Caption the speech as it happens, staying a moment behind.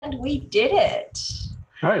And we did it.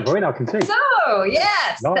 All right, Roy, I can see. So,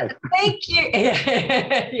 yes, Nice. thank you.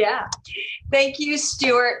 Yeah. Thank you,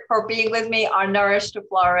 Stuart, for being with me on Nourish to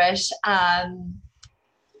Flourish.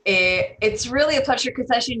 It's really a pleasure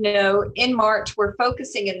because, as you know, in March, we're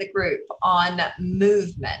focusing in the group on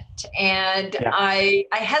movement. And Yeah. I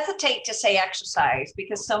hesitate to say exercise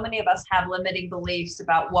because so many of us have limiting beliefs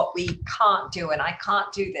about what we can't do, and I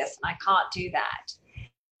can't do this, and I can't do that.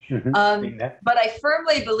 But I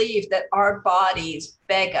firmly believe that our bodies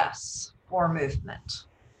beg us for movement.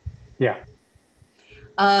 Yeah.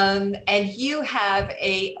 And you have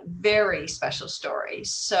a very special story.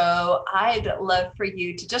 So I'd love for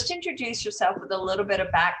you to just introduce yourself with a little bit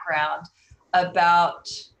of background about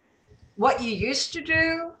what you used to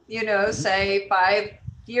do, say 5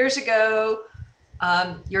 years ago,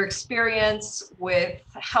 your experience with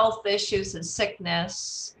health issues and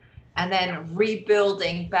sickness, and then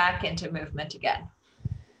rebuilding back into movement again.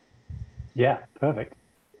 Yeah, perfect.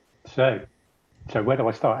 So where do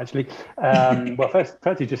I start, actually? Well,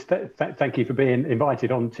 firstly, just thank you for being invited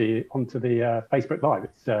onto the Facebook Live.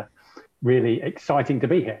 It's really exciting to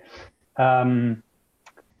be here.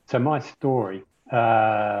 So my story. So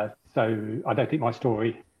I don't think my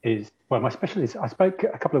story is, well, my specialist. I spoke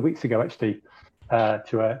a couple of weeks ago, actually,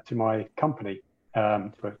 to my company,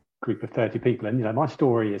 to a group of 30 people, and my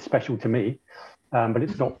story is special to me, but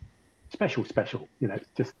it's not special,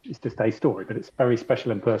 it's just a story, but it's very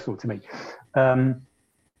special and personal to me.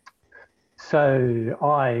 So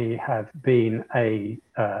I have been a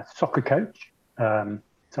soccer coach.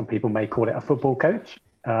 Some people may call it a football coach.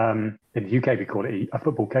 In the UK, we call it a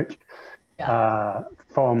football coach. Yeah.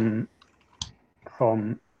 From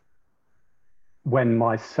when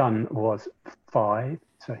my son was 5,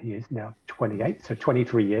 so he is now 28, so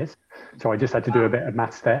 23 years. So I just had to do a bit of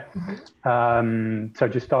maths there. So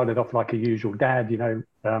just started off like a usual dad,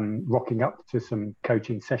 rocking up to some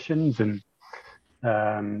coaching sessions and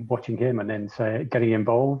watching him, and then getting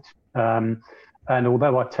involved. And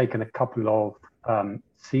although I've taken a couple of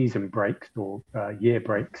season breaks or year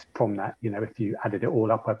breaks from that, if you added it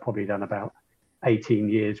all up, I've probably done about 18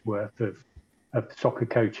 years worth of soccer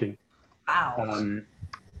coaching. Wow.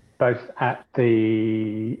 Both at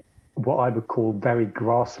the what I would call very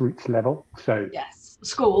grassroots level. So yes,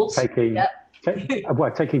 schools. Taking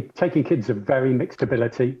kids of very mixed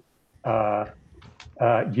ability, U5,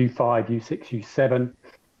 U6, U7,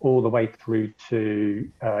 all the way through to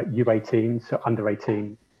U18, so under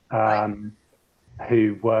 18,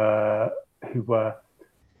 who were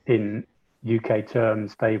in UK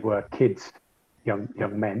terms, they were kids, young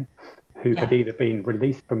men who had either been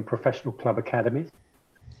released from professional club academies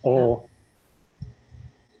or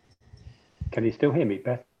Can you still hear me,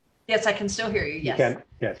 Beth? Yes, I can still hear you. Yes. You can?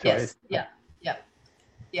 Yeah, sorry. Yes.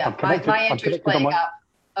 Yeah. My entry's playing out.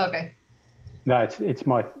 Okay. No, it's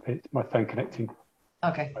my phone connecting.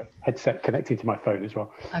 Okay. My headset connecting to my phone as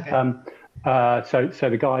well. Okay. So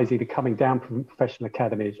the guys either coming down from professional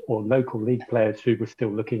academies or local league players who were still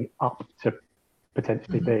looking up to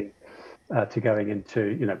potentially being to going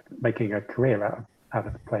into making a career out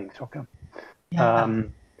of playing soccer. Yeah.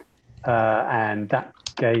 And that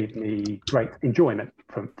gave me great enjoyment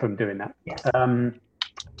from doing that. Yes.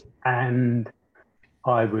 And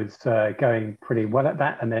I was going pretty well at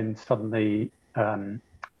that, and then suddenly,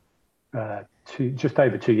 just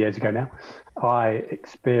over 2 years ago now, I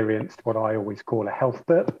experienced what I always call a health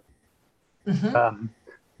burp,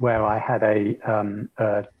 where I had a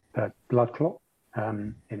blood clot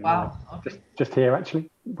just here, actually,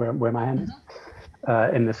 where my hand is,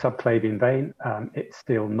 in the subclavian vein. It's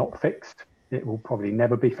still not fixed. It will probably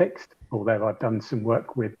never be fixed, although I've done some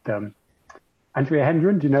work with Andrea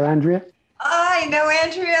Hendren. Do you know Andrea? I know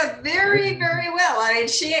Andrea very, very well. I mean,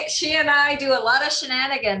 she and I do a lot of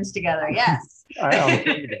shenanigans together. Yes.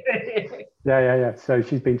 Yeah. So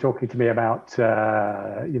she's been talking to me about,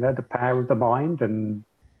 the power of the mind, and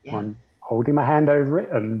I'm holding my hand over it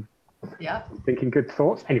and thinking good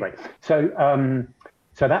thoughts. Anyway, so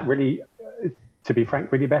that really, to be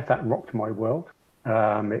frank with you, Beth, that rocked my world.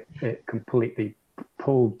 It completely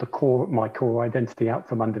pulled my core identity out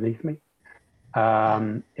from underneath me.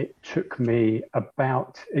 It took my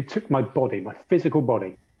body, my physical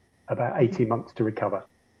body, about 18 months to recover,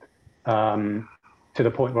 to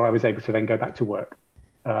the point where I was able to then go back to work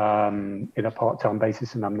in a part-time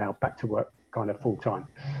basis, and I'm now back to work kind of full-time.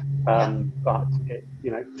 But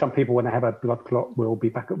some people, when they have a blood clot, will be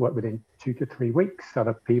back at work within 2 to 3 weeks.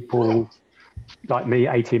 Other people, like me,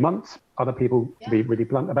 18 months. Other people, to be really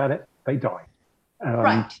blunt about it, they die.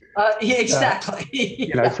 Right.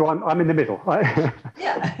 Exactly. So I'm in the middle.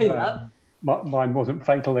 Yeah. Mine wasn't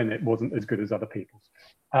fatal, and it wasn't as good as other people's.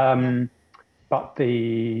 But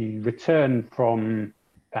the return from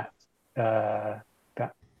that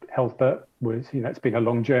that health spurt was, it's been a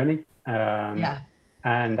long journey.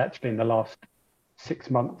 And actually, in the last 6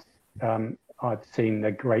 months, I've seen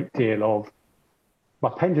a great deal of my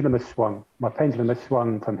pendulum has swung. My pendulum has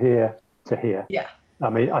swung from here to here. Yeah. I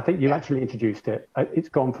mean, I think you actually introduced it. It's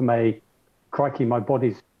gone from a crikey, my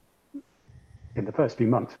body's in the first few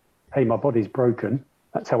months. Hey, my body's broken.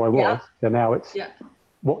 That's how I was. Yeah. So now it's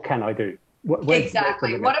what can I do?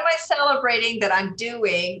 Exactly. What am I celebrating that I'm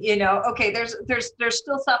doing? Okay, there's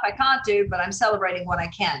still stuff I can't do, but I'm celebrating what I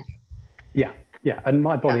can do. Yeah. Yeah. And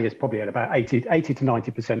my body is probably at about 80 to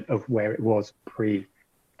 90% of where it was pre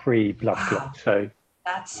blood clot. So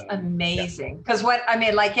that's amazing. Because when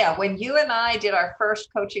you and I did our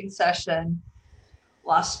first coaching session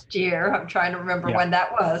last year, I'm trying to remember when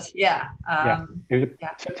that was. It was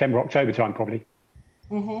September, October time, probably.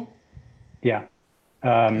 Mm-hmm. Yeah.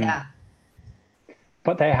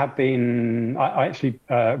 But there have been, I actually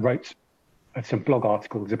wrote some blog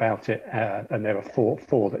articles about it, and there are four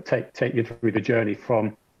that take you through the journey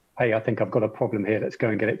from, hey, I think I've got a problem here, let's go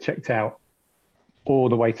and get it checked out, all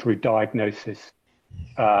the way through diagnosis,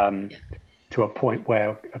 to a point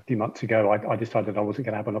where a few months ago I decided I wasn't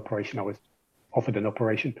going to have an operation. I was offered an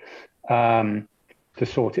operation to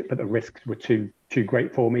sort it, but the risks were too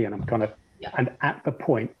great for me, and I'm kind of and at the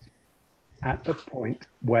point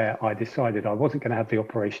where I decided I wasn't going to have the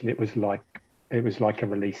operation, it was like a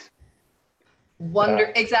release.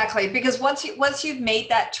 Exactly, because once you've made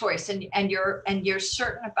that choice and you're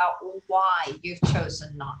certain about why you've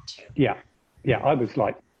chosen not to. I was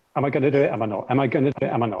like, am I going to do it? Am I not? Am I going to do it?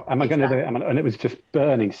 Am I not? Am I going to do it? Am I not? And it was just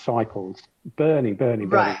burning cycles, burning.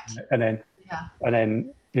 Right. And then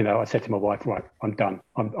I said to my wife, right, I'm done.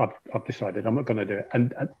 I've decided I'm not going to do it.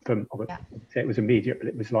 And it was immediate, but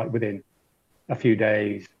it was like within a few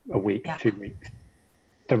days, a week, 2 weeks,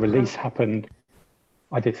 the release happened.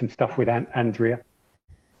 I did some stuff with Andrea.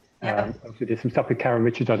 I also did some stuff with Karen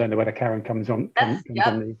Richards. I don't know whether Karen comes on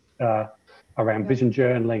around vision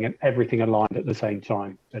journaling, and everything aligned at the same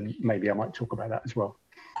time. And maybe I might talk about that as well.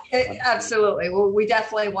 Absolutely. Well, we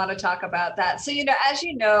definitely want to talk about that. So, as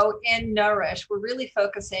you know, in Nourish, we're really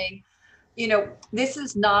focusing, this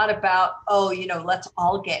is not about, let's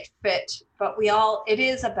all get fit, but it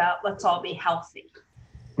is about let's all be healthy.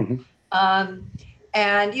 Mm-hmm.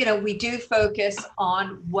 And, we do focus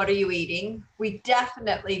on what are you eating? We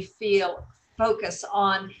definitely focus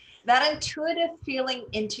on that intuitive feeling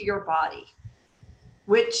into your body,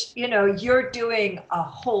 which, you're doing a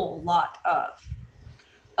whole lot of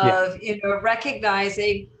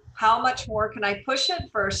recognizing how much more can I push it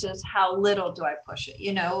versus how little do I push it?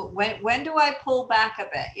 When do I pull back a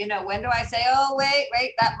bit? When do I say, oh, wait,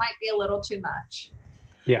 that might be a little too much.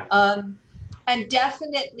 Yeah. And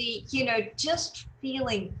definitely, just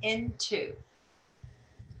feeling into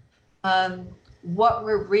what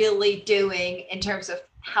we're really doing in terms of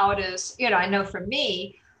how it is. I know for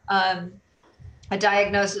me, a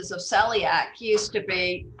diagnosis of celiac used to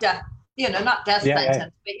be death, not death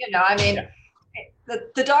sentence,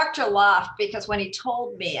 but, the doctor laughed because when he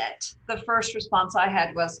told me it, the first response I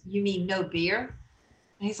had was, you mean no beer?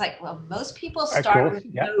 And he's like, well, most people start with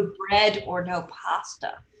no bread or no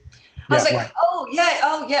pasta. I was like, oh,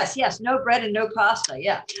 yes, no bread and no pasta.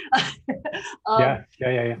 Yeah.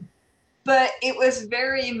 But it was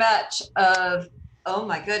very much of, oh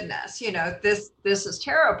my goodness, this is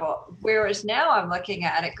terrible. Whereas now I'm looking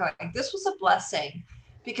at it going, this was a blessing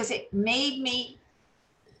because it made me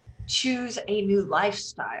choose a new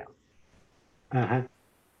lifestyle.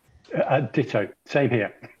 Ditto. Same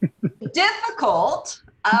here. Difficult.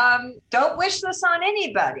 Don't wish this on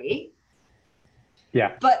anybody.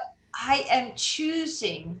 Yeah. But I am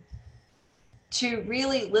choosing to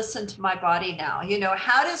really listen to my body now.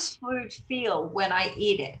 How does food feel when I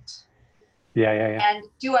eat it? Yeah. And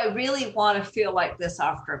do I really want to feel like this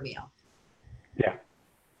after a meal?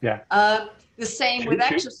 Yeah. The same with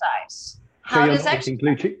exercise. How does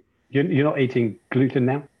exercise? You're not eating gluten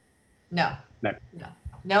now? No.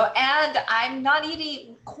 And I'm not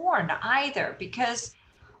eating corn either because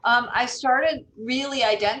I started really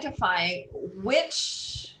identifying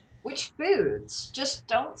which foods just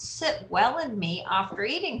don't sit well in me after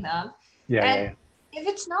eating them. If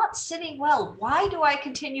it's not sitting well, why do I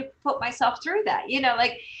continue to put myself through that?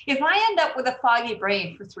 If I end up with a foggy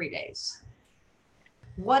brain for 3 days,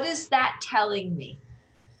 what is that telling me?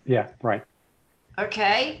 Yeah, right.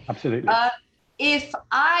 Okay. Absolutely. If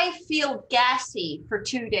I feel gassy for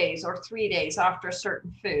 2 days or 3 days after a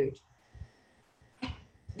certain food,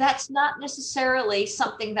 that's not necessarily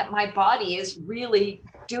something that my body is really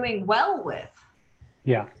doing well with.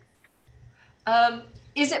 Yeah.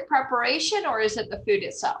 Is it preparation or is it the food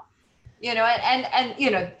itself? You know, and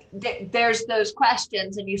you know, there's those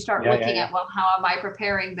questions, and you start looking at, well, how am I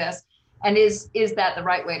preparing this? And is that the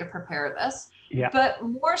right way to prepare this? Yeah. But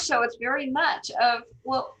more so, it's very much of,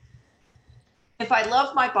 well, if I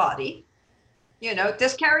love my body, you know,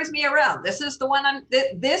 this carries me around. This is the one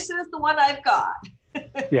this is the one I've got.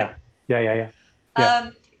 Yeah.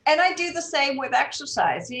 And I do the same with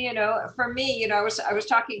exercise. You know, for me, you know, I was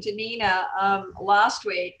talking to Nina last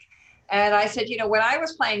week, and I said, you know, when I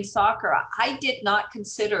was playing soccer, I did not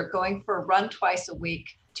consider going for a run twice a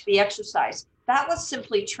week to be exercise. That was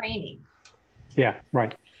simply training. Yeah,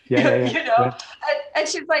 right. Yeah. You know, and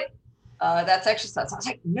she's like, that's exercise. I was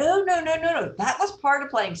like, no. That was part of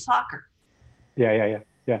playing soccer. Yeah.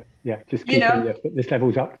 Just keeping your fitness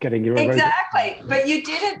levels up, getting your exactly. But you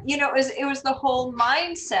didn't. You know, it was the whole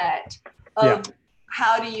mindset of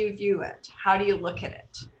how do you view it? How do you look at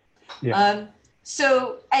it? Yeah.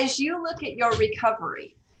 So as you look at your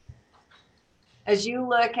recovery, as you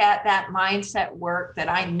look at that mindset work that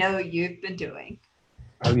I know you've been doing.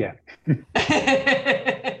 Oh yeah.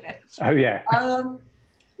 Oh yeah.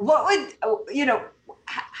 What would, you know,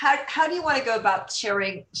 how do you want to go about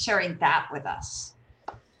sharing that with us?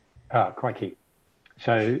 Crikey.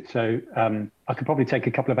 So I could probably take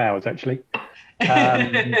a couple of hours actually.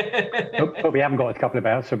 But we haven't got a couple of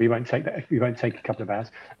hours, so we won't take that. We won't take a couple of hours.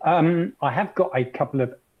 I have got a couple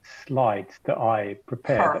of slides that I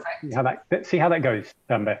prepared. Perfect. Let's see how that goes,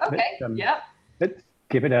 Beth. Okay. Let's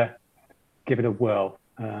give it a whirl.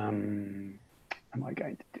 Am I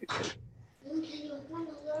going to do this?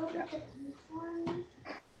 Yeah.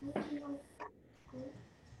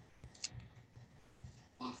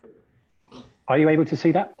 Are you able to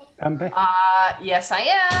see that, Beth? Yes, I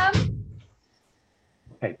am.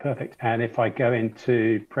 Okay, perfect. And if I go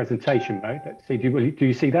into presentation mode, let's see, do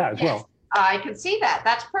you see that as well? I can see that.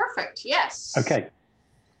 That's perfect. Yes. Okay.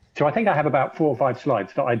 So I think I have about 4 or 5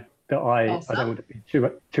 slides that I don't want to be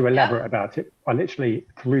too elaborate about it. I literally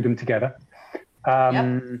threw them together.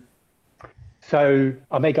 So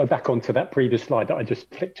I may go back onto that previous slide that I just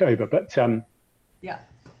flicked over, but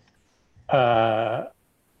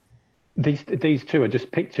these two are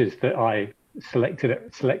just pictures that I selected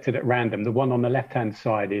at random. The one on the left-hand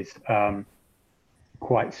side is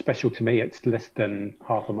quite special to me. It's less than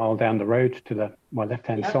half a mile down the road to my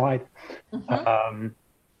left-hand side.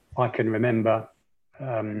 I can remember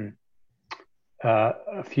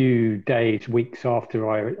a few days, weeks after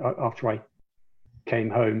I came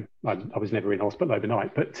home. I was never in hospital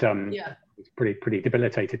overnight, but I was pretty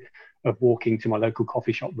debilitated, of walking to my local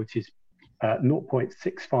coffee shop, which is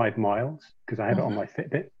 0.65 miles, because I have it on my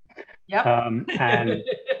Fitbit. And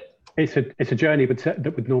it's a journey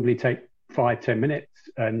that would normally take 5-10 minutes,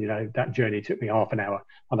 and you know, that journey took me half an hour.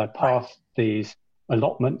 And I passed these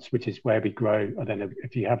allotments, which is where we grow. I don't know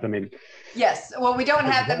if you have them in. Yes, well, we don't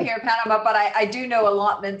have them here in Panama, but I do know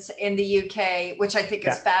allotments in the UK, which I think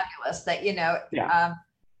is fabulous. That, you know,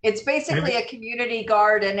 it's basically a community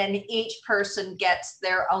garden, and each person gets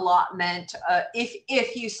their allotment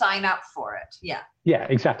if you sign up for it. Yeah,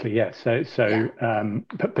 exactly. Yeah. So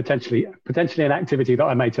potentially an activity that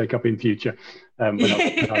I may take up in future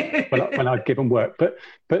when I've given work. But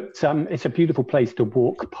it's a beautiful place to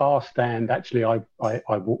walk past, and actually I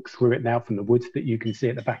walk through it now from the woods that you can see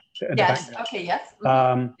at the back. Okay. Yes.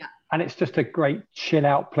 And it's just a great chill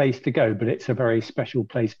out place to go, but it's a very special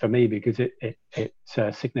place for me because it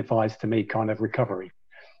signifies to me kind of recovery,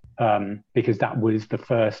 because that was the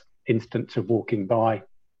first instance of walking by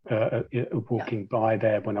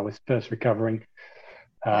there when I was first recovering.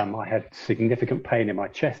 I had significant pain in my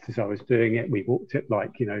chest as I was doing it. We walked at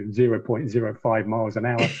 0.05 miles an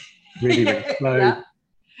hour, really slow.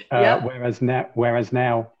 Whereas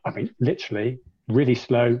now, I mean, literally really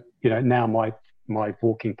slow. You know, now my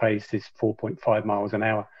walking pace is 4.5 miles an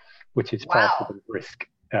hour, which is faster than brisk.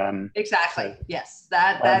 Exactly. Yes,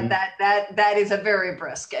 that is a very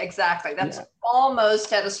brisk. Exactly. That's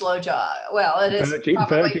almost at a slow jog. Well, it is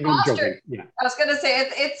probably faster. I was going to say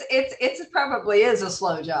it probably is a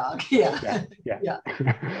slow jog. Yeah.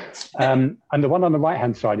 And the one on the right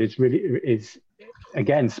hand side is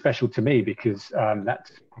again special to me because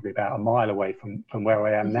that's probably about a mile away from where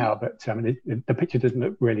I am now. But the picture doesn't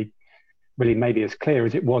look really maybe as clear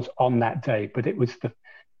as it was on that day. But it was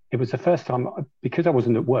the first time, because I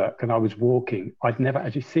wasn't at work and I was walking, I'd never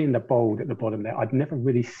actually seen the bold at the bottom there. I'd never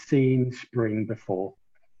really seen spring before.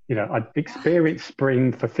 You know, I'd experienced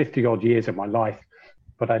spring for 50 odd years of my life,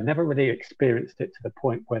 but I'd never really experienced it to the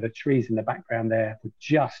point where the trees in the background there were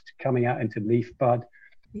just coming out into leaf bud.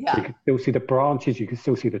 You could still see the branches, you could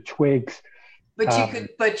still see the twigs.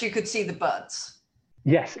 But you could see the buds.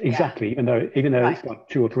 Yes, exactly. Yeah. Even though it's like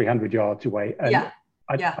 200 or 300 yards away, and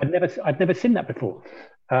I'd never seen that before.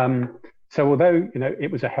 So although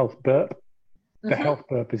it was a health burp, the health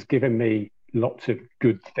burp has given me lots of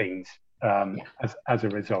good things as a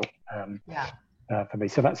result. For me,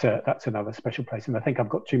 so that's another special place, and I think I've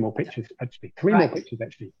got 2 more pictures actually, 3 more pictures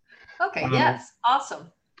actually. Okay, yes,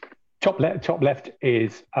 awesome. Top left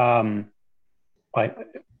is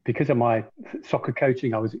because of my soccer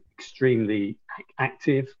coaching, I was extremely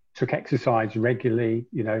active, took exercise regularly.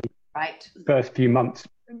 First few months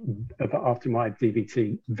after my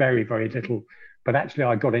DVT, very, very little. But actually,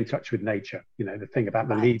 I got in touch with nature. The thing about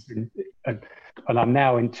the leaves, and I'm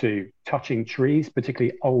now into touching trees,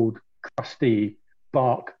 particularly old, crusty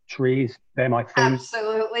bark trees. They're my thing.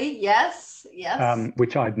 Absolutely, yes.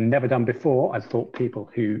 Which I'd never done before. I thought people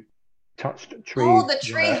who touched trees. Oh, the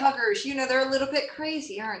tree huggers. They're a little bit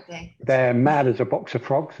crazy, aren't they? They're mad as a box of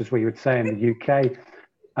frogs, as we would say in the UK.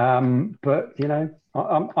 But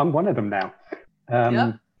I'm one of them now.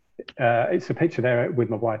 It's a picture there with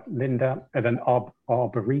my wife Linda at an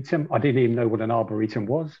arboretum. I didn't even know what an arboretum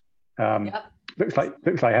was. Looks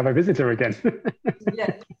like I have a visitor again.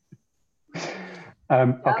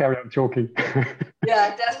 I'll carry on talking.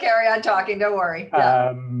 Just carry on talking. Don't worry.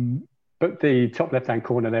 But the top left-hand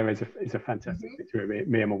corner there is a fantastic picture of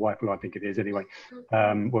me and my wife. Well, I think it is anyway.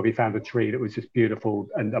 Where we found a tree that was just beautiful,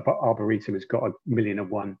 and the arboretum has got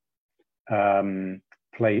 1,000,001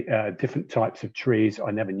 different types of trees.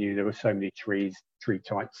 I never knew there were so many tree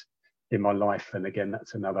types in my life, and again,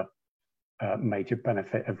 that's another major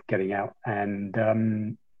benefit of getting out and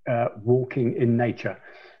walking in nature,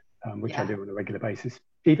 which I do on a regular basis.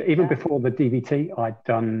 Even before the DVT, I'd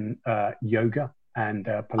done yoga and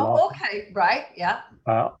Pilates. Oh, okay, right,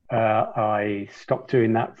 I stopped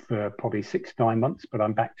doing that for probably 6-9 months, but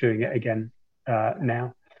I'm back doing it again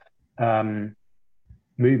now.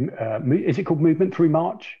 Is it called Movement Through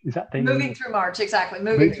March? Is that the Moving Through March? Exactly,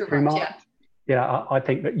 Moving Through March. Yeah, I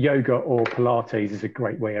think that yoga or Pilates is a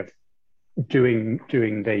great way of doing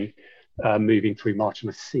the moving through March.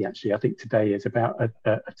 And I think today is about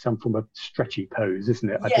some form of stretchy pose, isn't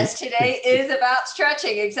it? Yes, today is about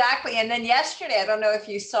stretching, exactly. And then yesterday, I don't know if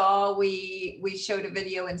you saw, we showed a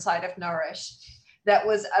video inside of Nourish that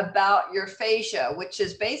was about your fascia, which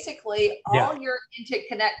is basically all your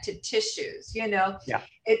interconnected tissues.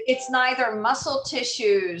 It's neither muscle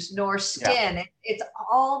tissues nor skin. It's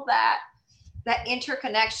all that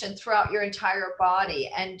interconnection throughout your entire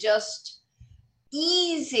body, and just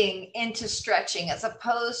easing into stretching as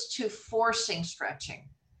opposed to forcing stretching,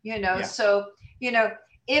 so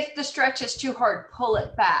if the stretch is too hard, pull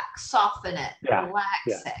it back, soften it, relax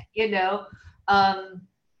it,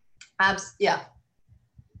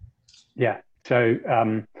 So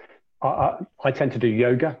I tend to do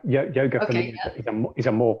yoga. Yoga for me is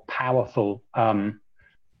a more powerful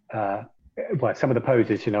well, some of the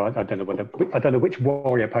poses, I don't know which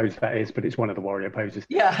warrior pose that is, but it's one of the warrior poses.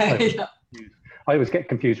 I always get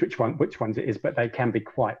confused which ones it is, but they can be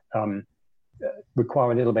quite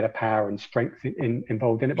require a little bit of power and strength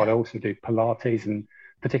involved in it. But I also do Pilates, and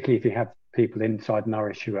particularly if you have people inside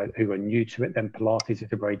Nourish who are new to it, then Pilates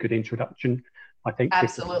is a very good introduction, I think.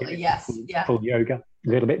 Absolutely, yes. Full yoga, a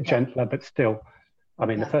little bit gentler, but still. I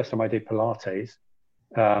mean, the first time I did Pilates,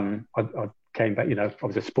 I came back, I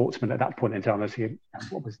was a sportsman at that point in time. I was thinking,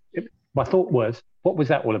 my thought was, what was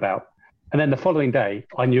that all about? And then the following day,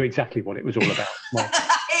 I knew exactly what it was all about.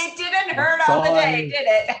 It didn't hurt on the day, did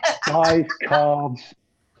it? Thighs, calves,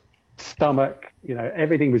 stomach,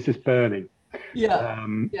 everything was just burning.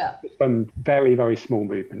 Some very, very small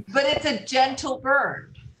movements. But it's a gentle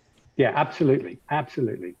burn. Yeah, absolutely.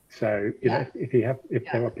 So, if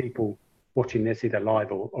there are people watching this either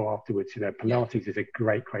live or afterwards, Pilates is a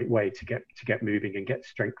great way to get moving and get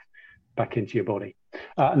strength back into your body.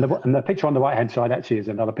 And the picture on the right hand side actually is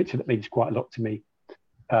another picture that means quite a lot to me.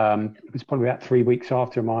 It was probably about 3 weeks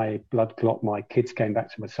after my blood clot. My kids came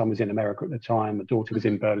back. So my son was in America at the time. My daughter was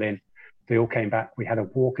in Berlin. They all came back. We had a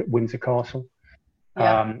walk at Windsor Castle.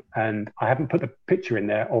 And I haven't put the picture in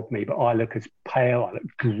there of me, but I look as pale. I look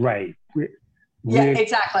grey.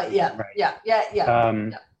 Exactly.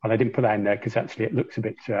 And I didn't put that in there because actually it looks a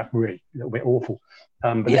little bit awful.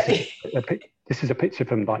 But this is a picture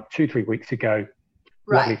from like 2-3 weeks ago.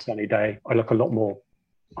 Lovely sunny day. I look a lot more.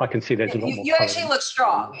 I can see there's a lot more. You actually look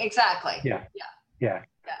strong. Exactly.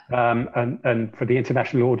 And for the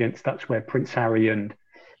international audience, that's where Prince Harry and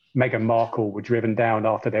Meghan Markle were driven down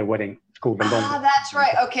after their wedding. It's called the London. That's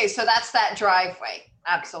right. Okay, so that's that driveway.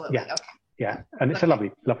 Absolutely. And it's a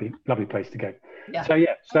lovely, lovely, lovely place to go.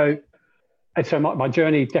 So my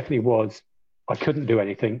journey definitely was I couldn't do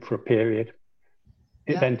anything for a period.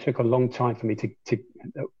 It then took a long time for me to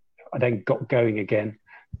I then got going again,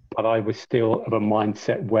 but I was still of a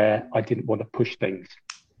mindset where I didn't want to push things.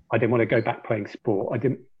 I didn't want to go back playing sport. I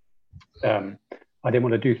didn't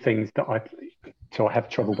want to do things that so I have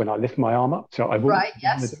trouble when I lift my arm up. So I wouldn't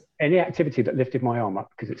do any activity that lifted my arm up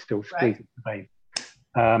because it still squeezes the vein.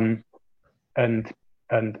 And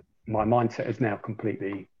my mindset is now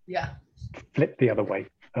completely flipped the other way.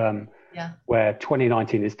 Where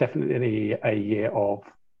 2019 is definitely a year of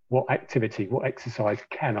what exercise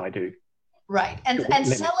can I do? Right. And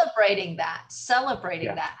celebrating that,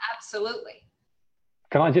 absolutely.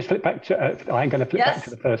 Can I just flip back to, I'm going to flip back to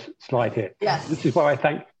the first slide here. Yes. This is where I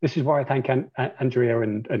thank Andrea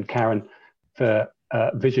and Karen for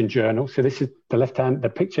Vision Journal. So this is the left hand, the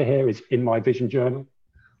picture here is in my Vision Journal.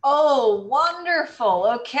 Oh,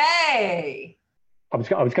 wonderful. Okay. I was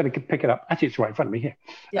going to pick it up. Actually, it's right in front of me here.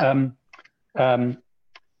 Yeah.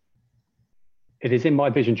 It is in my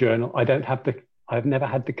Vision Journal. I've never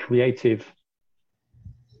had the creative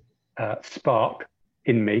spark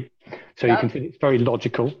in me. So you can see it's very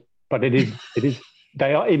logical, but it is,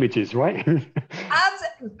 they are images, right? And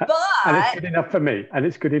it's good enough for me.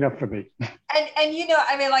 And you know,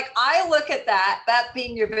 I mean, like I look at that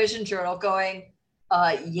being your Vision Journal going,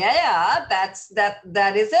 that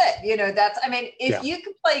is it. You know, if you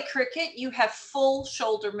can play cricket, you have full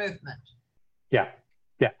shoulder movement. Yeah,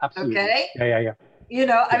 absolutely. Okay. Yeah. You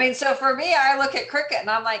know, I mean, so for me, I look at cricket and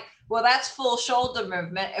I'm like, well, that's full shoulder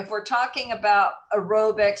movement. If we're talking about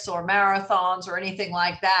aerobics or marathons or anything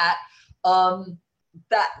like that,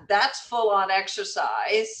 that's full on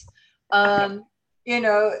exercise. You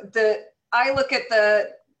know, I look at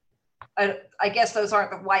I guess those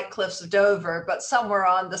aren't the White Cliffs of Dover, but somewhere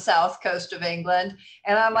on the south coast of England.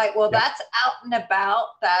 And I'm like, well, that's out and about.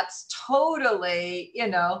 That's totally, you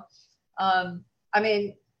know, I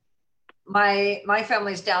mean, my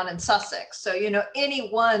family's down in Sussex. So, you know, any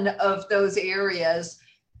one of those areas,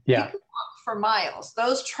 you can walk for miles.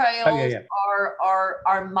 Those trails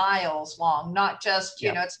are miles long, not just,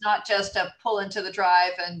 you know, it's not just a pull into the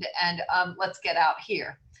drive and let's get out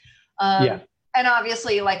here. And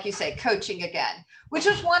obviously, like you say, coaching again, which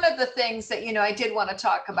is one of the things that, you know, I did want to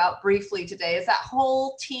talk about briefly today is that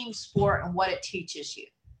whole team sport and what it teaches you.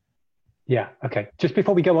 Yeah. Okay. Just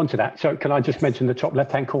before we go on to that, so can I just mention the top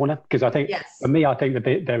left-hand corner? Because I think for me, I think that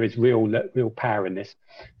there is real power in this.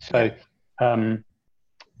 So,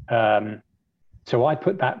 so I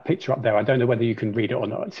put that picture up there. I don't know whether you can read it or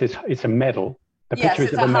not. It says it's a medal. The picture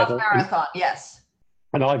is of a medal. Half marathon. Yes.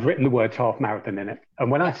 And I've written the words half marathon in it.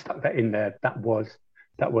 And when I stuck that in there, that was,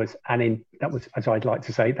 as I'd like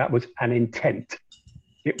to say, that was an intent.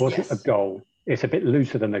 It wasn't a goal. It's a bit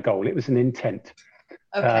looser than a goal. It was an intent.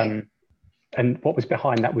 Okay. And what was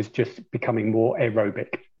behind that was just becoming more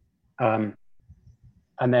aerobic. And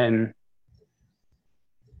then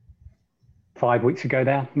 5 weeks ago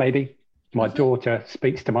now, maybe, my daughter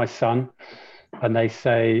speaks to my son and they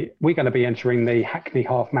say, we're going to be entering the Hackney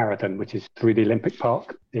Half Marathon, which is through the Olympic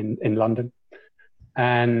Park in London.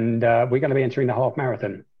 And we're going to be entering the half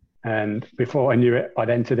marathon. And before I knew it, I'd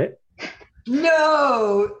entered it.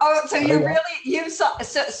 No. Oh, so you saw,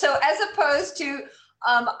 so as opposed to,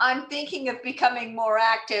 I'm thinking of becoming more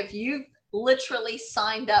active. You've literally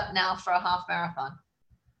signed up now for a half marathon.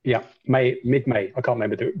 Yeah, mid-May. I can't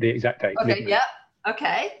remember the exact date. Okay, mid-May. yeah,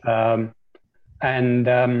 okay.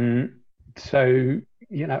 So,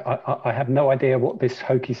 you know, I have no idea what this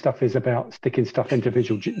hokey stuff is about, sticking stuff into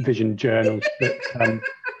vision journals. But,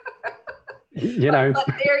 you know. But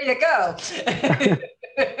there you go.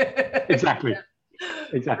 Exactly.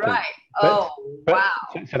 Right. Wow.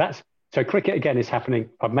 So cricket again is happening.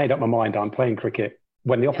 I've made up my mind. I'm playing cricket.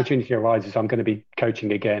 When the opportunity arises, I'm going to be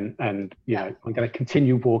coaching again, and you know, I'm going to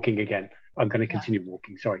continue walking again. I'm going to continue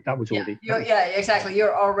walking. Sorry, that was already. Exactly.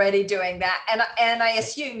 You're already doing that, and I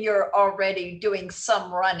assume you're already doing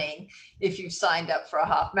some running if you've signed up for a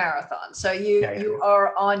half marathon. So you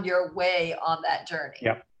are on your way on that journey.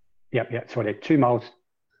 Yeah. So I did 2 miles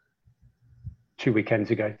 3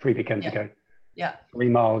 weekends ago. Yeah. 3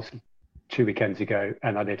 miles 2 weekends ago,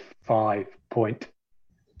 and I did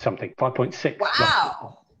 5.6.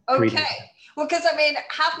 Wow. Okay. Well, because I mean,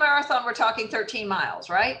 half marathon, we're talking 13 miles,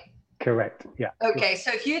 right? Correct. Yeah. Okay.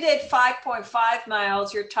 So if you did 5.5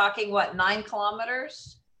 miles, you're talking what, 9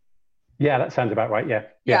 kilometers? Yeah, that sounds about right. Yeah.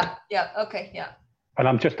 Okay. Yeah. And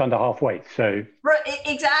I'm just under halfway. So. Right.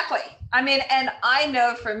 Exactly. I mean, and I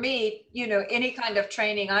know for me, you know, any kind of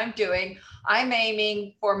training I'm doing, I'm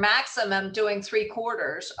aiming for maximum doing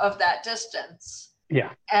 3/4 of that distance. Yeah.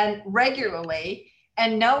 And regularly,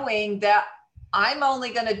 and knowing that I'm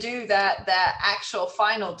only going to do that actual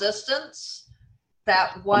final distance,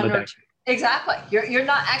 that one or two. Exactly. You're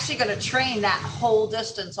not actually going to train that whole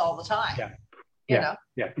distance all the time. Yeah. You know?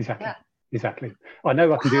 Yeah. Exactly. Yeah. Exactly. I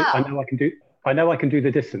know I can do. I know I can do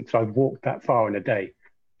the distance. I've walked that far in a day.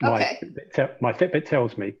 My Fitbit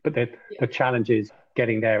tells me, but the challenge is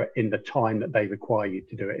getting there in the time that they require you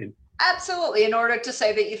to do it in. Absolutely, in order to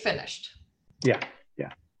say that you finished. Yeah.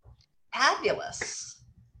 Fabulous.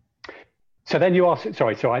 So then you asked.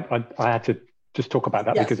 Sorry, so I had to just talk about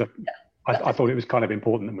that because I thought it was kind of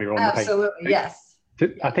important that we were on the page. Absolutely, yes.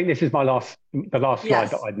 I think this is the last slide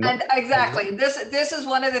that I'd not. And exactly. This is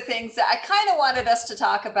one of the things that I kind of wanted us to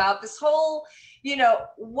talk about. This whole,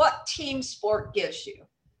 what team sport gives you.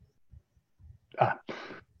 I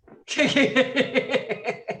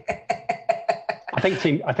think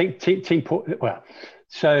team. Well,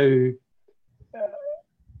 so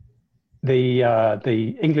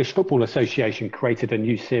the English Football Association created a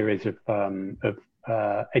new series of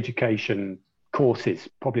education courses,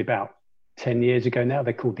 probably about 10 years ago now.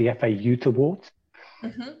 They're called the FA Youth Awards.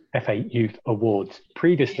 FA Youth Awards.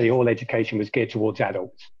 Previously, all education was geared towards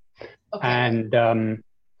adults. Okay. And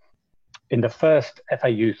in the first FA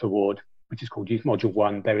Youth Award, which is called Youth Module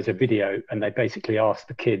 1, there is a video, and they basically ask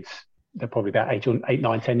the kids, they're probably about 8,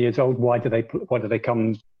 9, 10 years old, why do they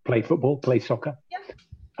come play football, play soccer? Yeah.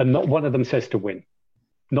 And not one of them says to win.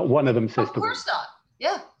 Not one of them says to win. Of course not.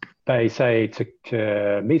 Yeah. They say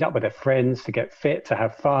to meet up with their friends, to get fit, to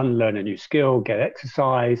have fun, learn a new skill, get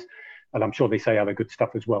exercise. And I'm sure they say other good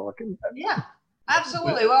stuff as well. Yeah,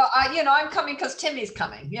 absolutely. Well, I'm coming because Timmy's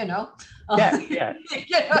coming, Yeah.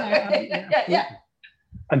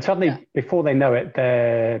 And suddenly, before they know it,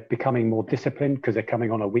 they're becoming more disciplined because they're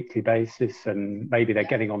coming on a weekly basis, and maybe they're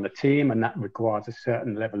getting on the team, and that requires a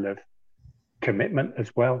certain level of commitment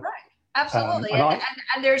as well. Right. Absolutely. And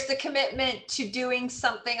there's the commitment to doing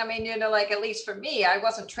something. I mean, like, at least for me, I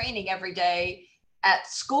wasn't training every day at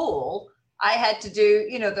school. I had to do,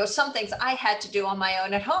 there's some things I had to do on my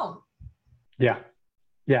own at home. Yeah,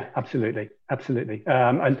 absolutely.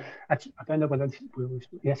 And I don't know whether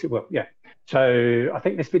yes, it will. Yeah. So I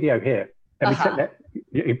think this video here, we're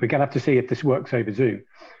going to have to see if this works over Zoom.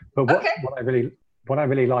 But what I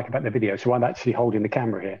really like about the video, so I'm actually holding the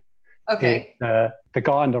camera here. Okay. The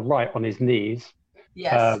guy on the right on his knees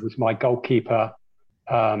was my goalkeeper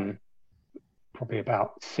probably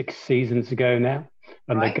about 6 seasons ago now.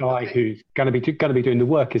 And the guy who's going to be doing the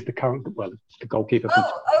work is the goalkeeper.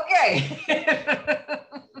 Oh, okay.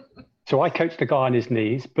 So I coached the guy on his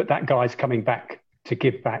knees, but that guy's coming back to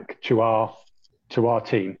give back to our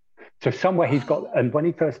team. So somewhere he's got, and when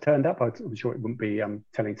he first turned up, I'm sure it wouldn't be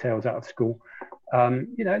telling tales out of school.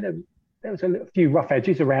 There was a few rough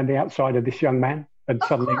edges around the outside of this young man, and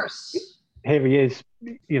suddenly here he is,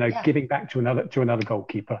 giving back to another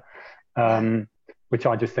goalkeeper, which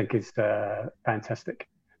I just think is fantastic.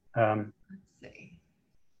 Let's see.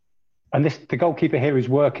 And the goalkeeper here is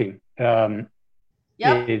working.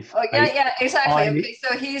 Exactly. Okay,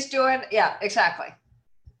 so he's doing, exactly.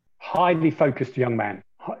 Highly focused young man.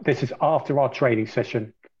 This is after our training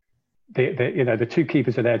session. The two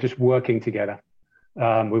keepers are there just working together.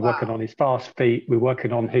 We're working on his fast feet. We're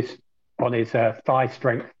working on his thigh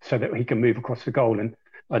strength so that he can move across the goal and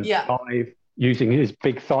dive using his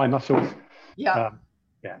big thigh muscles.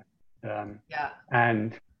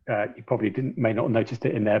 And you probably may not have noticed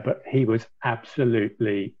it in there, but he was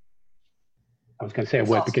absolutely, I was going to say a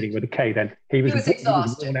word beginning with a K then. He was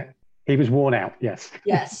exhausted. He was worn out, yes.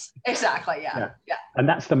 Yes, exactly, yeah. And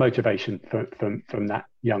that's the motivation from that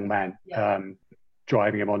young man,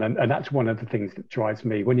 driving him on. And that's one of the things that drives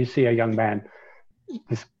me. When you see a young man,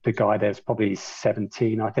 the guy there's probably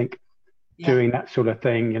 17, I think, doing that sort of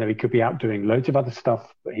thing. He could be out doing loads of other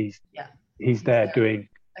stuff, but he's there doing,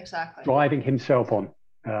 driving himself on,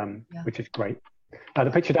 which is great. The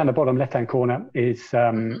picture down the bottom left-hand corner is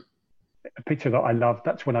a picture that I love.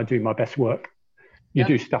 That's when I do my best work. You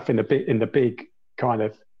do stuff in the big kind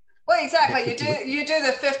of. Well, exactly. You do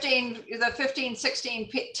the 15, 16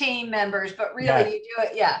 team members, but really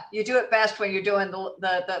you do it best when you're doing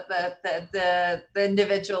the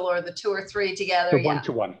individual or the 2 or 3 together. The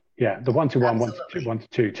one-to-one. Yeah, the one-to-one,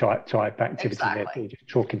 1-to-2 type activity there. You're just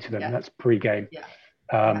talking to them. That's pre-game. Yeah.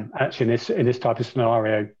 Actually, in this type of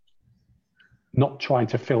scenario, not trying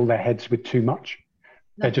to fill their heads with too much.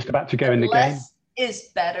 No. They're just about to go in the game. Is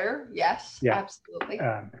better. Yes, absolutely.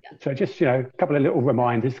 So just, a couple of little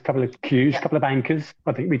reminders, a couple of cues, a couple of anchors.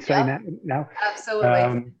 I think we'd say that now.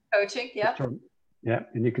 Absolutely. Coaching, Yeah,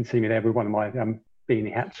 and you can see me there with one of my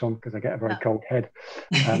beanie hats on because I get a very cold head.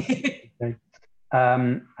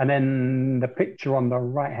 And then the picture on the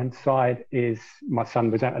right-hand side is my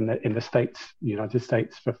son was out in the States, United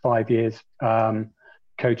States, for 5 years,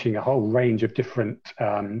 coaching a whole range of different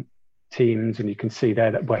teams. And you can see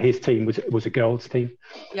there that his team was a girls' team.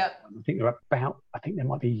 Yeah. I think there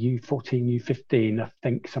might be U14, U15, I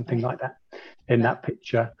think, something like that in that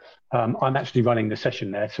picture. I'm actually running the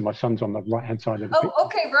session there, so my son's on the right-hand side of the picture.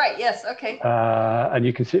 Okay, right, yes, okay. And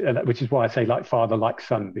you can see that, which is why I say like father, like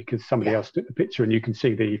son, because somebody else took the picture, and you can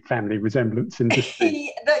see the family resemblance in just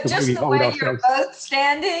the way you're both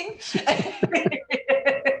standing.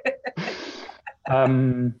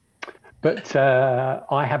 But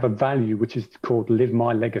I have a value which is called live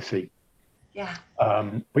my legacy. Yeah.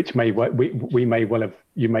 Which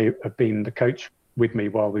you may have been the coach with me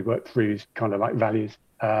while we worked through kind of like values.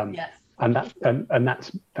 Yes. And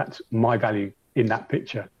that's my value in that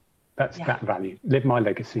picture. That's that value. Live my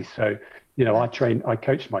legacy. So, I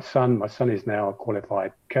coached my son. My son is now a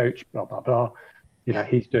qualified coach. Blah blah blah.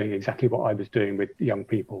 He's doing exactly what I was doing with young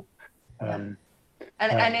people. And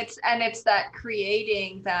it's that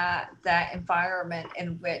creating that environment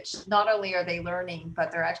in which not only are they learning,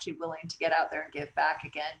 but they're actually willing to get out there and give back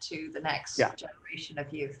again to the next generation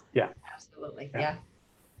of youth. Yeah, absolutely. Yeah.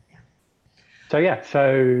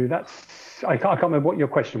 So that's, I can't remember what your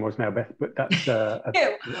question was now, Beth, but that's the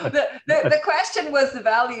question was the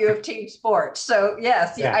value of team sports. So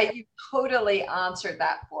yes, you totally answered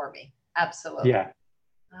that for me. Absolutely.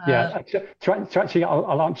 So actually,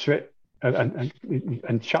 I'll answer it.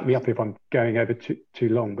 And shut me up if I'm going over too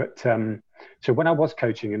long. But so when I was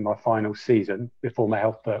coaching in my final season before my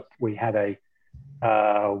health, we had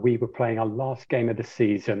we were playing our last game of the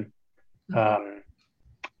season.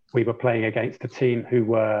 We were playing against a team who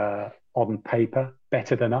were on paper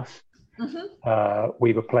better than us.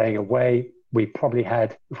 We were playing away. We probably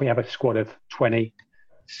had, if we have a squad of 20,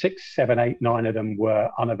 6, 7, 8, 9 of them were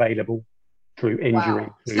unavailable through injury.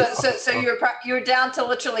 Wow. So you're down to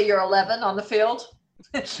literally your 11 on the field.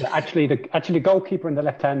 Actually, the goalkeeper in the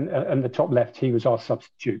left hand and the top left, he was our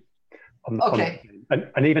substitute.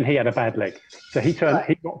 And even he had a bad leg, so he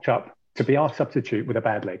rocked up to be our substitute with a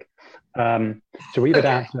bad leg. So we were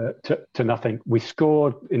down to nothing. We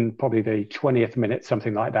scored in probably the 20th minute,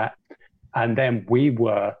 something like that, and then we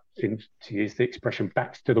were, to use the expression,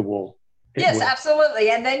 backs to the wall. Yes,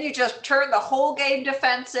 absolutely. And then you just turn the whole game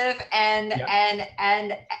defensive and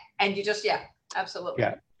you just, absolutely.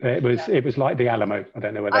 Yeah, it was like the Alamo. I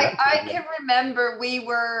don't know whether I can remember we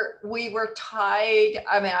were tied.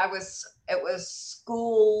 I mean, it was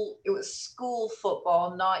school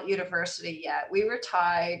football, not university yet. We were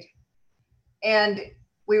tied and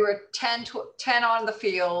we were 10 on the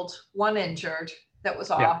field, 1 injured that was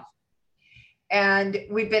off. Yeah. And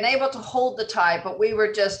we've been able to hold the tie, but we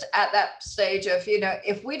were just at that stage of,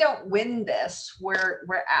 if we don't win this, we're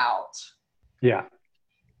out. Yeah.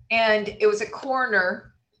 And it was a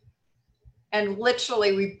corner. And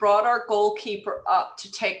literally we brought our goalkeeper up to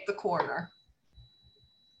take the corner.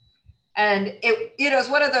 And it was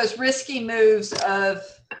one of those risky moves of,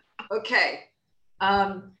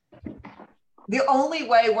 the only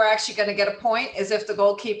way we're actually going to get a point is if the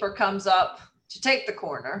goalkeeper comes up to take the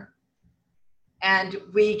corner and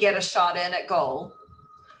we get a shot in at goal.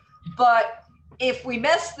 But if we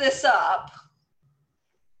mess this up,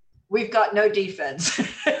 we've got no defense.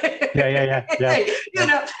 Yeah.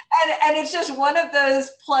 And it's just one of those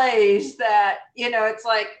plays that, it's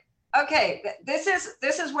like, okay, this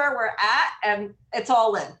is where we're at and it's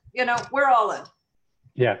all in, we're all in.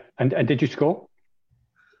 Yeah. And did you score?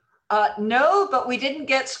 No, but we didn't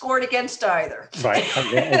get scored against either. Right.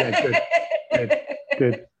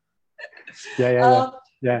 Good. Yeah.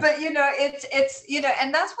 But it's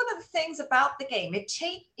and that's one of the things about the game. It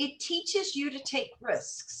teaches you to take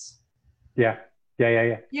risks. Yeah.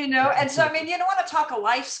 And so I mean, you don't want to talk of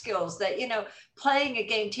life skills that playing a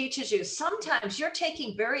game teaches you. Sometimes you're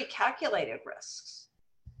taking very calculated risks.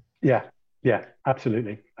 Yeah,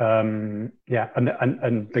 absolutely. And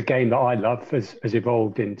the game that I love has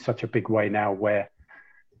evolved in such a big way now, where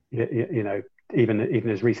even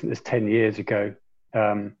as recent as 10 years ago,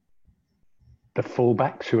 the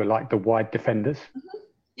fullbacks who are like the wide defenders.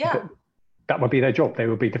 That would be their job. They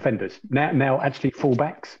would be defenders. Now actually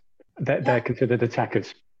fullbacks, they're considered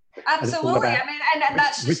attackers. Absolutely. I mean, and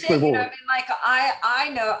that's just it. Like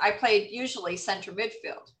I know I played usually center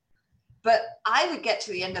midfield, but I would get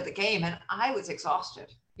to the end of the game and I was exhausted.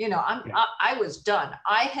 I was done.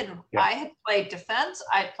 I had played defense.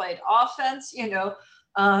 I played offense.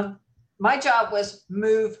 My job was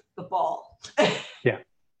move the ball.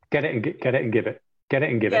 Get it and give it. Get it and give it. Get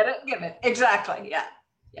it and give it. Exactly. Yeah.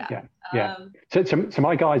 Yeah. Yeah. So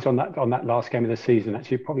my guys on that last game of the season,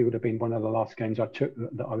 actually probably would have been one of the last games I took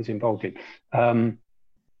that I was involved in.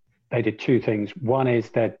 They did two things. One is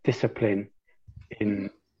their discipline in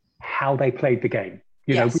how they played the game.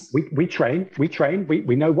 You know, we train,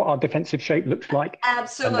 we know what our defensive shape looks like.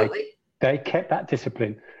 Absolutely. They kept that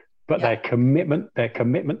discipline, but their commitment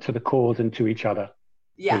to the cause and to each other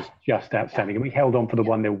was just outstanding. And we held on for the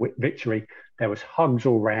 1-0 victory. There was hugs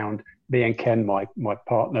all round. Me and Ken, my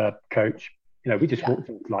partner coach, you know, we just walked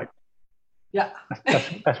in like,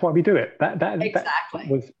 that's why we do it. That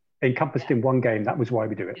was encompassed in one game. That was why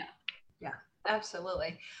we do it. Yeah,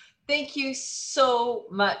 absolutely. Thank you so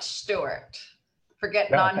much, Stuart, for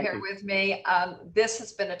getting on here with me. This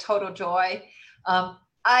has been a total joy.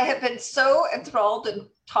 I have been so enthralled in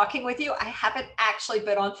talking with you. I haven't actually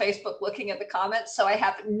been on Facebook looking at the comments, so I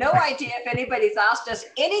have no idea if anybody's asked us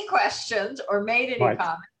any questions or made any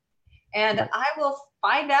comments. And I will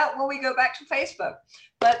find out when we go back to Facebook.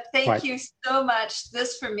 But thank you so much.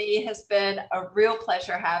 This for me has been a real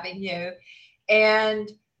pleasure having you.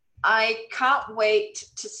 And I can't wait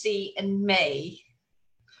to see in May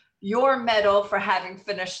your medal for having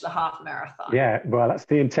finished the half marathon. Yeah, well, that's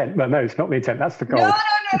the intent. Well, no, it's not the intent. That's the goal. No.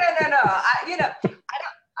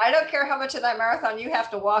 I don't care how much of that marathon you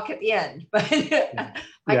have to walk at the end, but I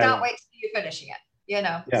can't wait to see you finishing it. You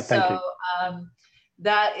know, thank you.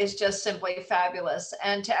 That is just simply fabulous.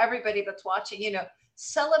 And to everybody that's watching, you know,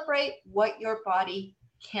 celebrate what your body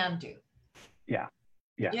can do. Yeah.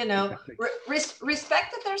 You know, exactly.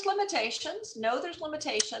 Respect that there's limitations. Know there's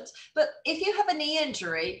limitations. But if you have a knee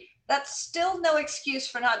injury, that's still no excuse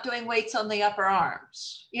for not doing weights on the upper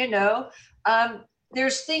arms. You know,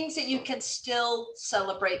 there's things that you can still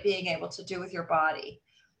celebrate being able to do with your body.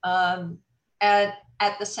 And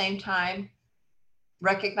at the same time,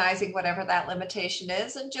 recognizing whatever that limitation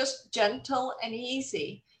is and just gentle and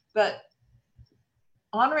easy, but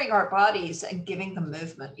honoring our bodies and giving them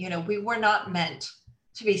movement. You know, we were not meant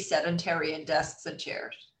to be sedentary in desks and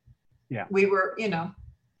chairs. Yeah. We were, you know,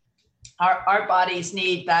 our bodies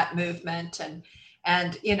need that movement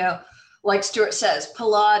and, you know, like Stuart says,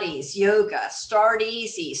 Pilates, yoga, start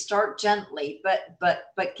easy, start gently,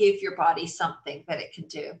 but give your body something that it can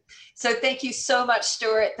do. So thank you so much,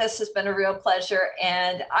 Stuart. This has been a real pleasure,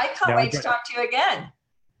 and I can't wait to talk to you again.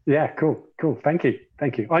 Yeah, cool. Thank you.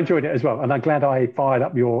 I enjoyed it as well, and I'm glad I fired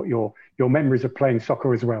up your memories of playing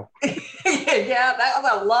soccer as well. Yeah, that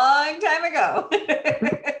was a long time ago.